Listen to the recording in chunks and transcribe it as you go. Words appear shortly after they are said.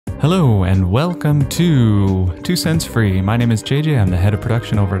Hello and welcome to 2 Cents Free. My name is JJ. I'm the head of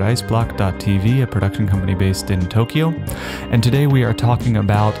production over at iceblock.tv, a production company based in Tokyo. And today we are talking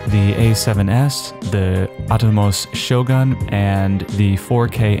about the A7S, the Atomos Shogun, and the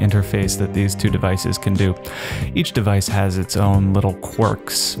 4K interface that these two devices can do. Each device has its own little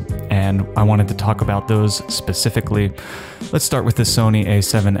quirks, and I wanted to talk about those specifically. Let's start with the Sony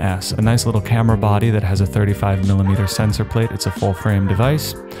A7S, a nice little camera body that has a 35mm sensor plate. It's a full-frame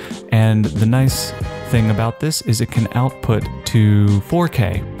device. And the nice thing about this is it can output to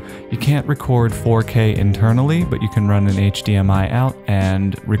 4K. You can't record 4K internally, but you can run an HDMI out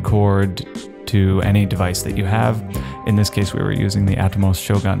and record to any device that you have. In this case, we were using the Atomos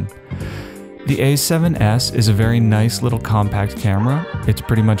Shogun. The A7S is a very nice little compact camera. It's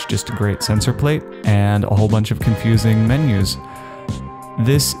pretty much just a great sensor plate and a whole bunch of confusing menus.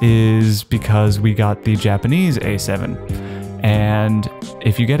 This is because we got the Japanese A7. And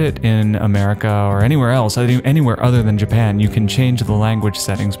if you get it in America or anywhere else, anywhere other than Japan, you can change the language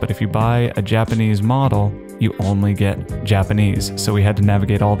settings, but if you buy a Japanese model, you only get Japanese. So we had to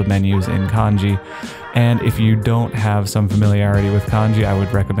navigate all the menus in kanji. And if you don't have some familiarity with kanji, I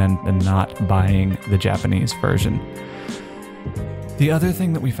would recommend not buying the Japanese version. The other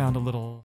thing that we found a little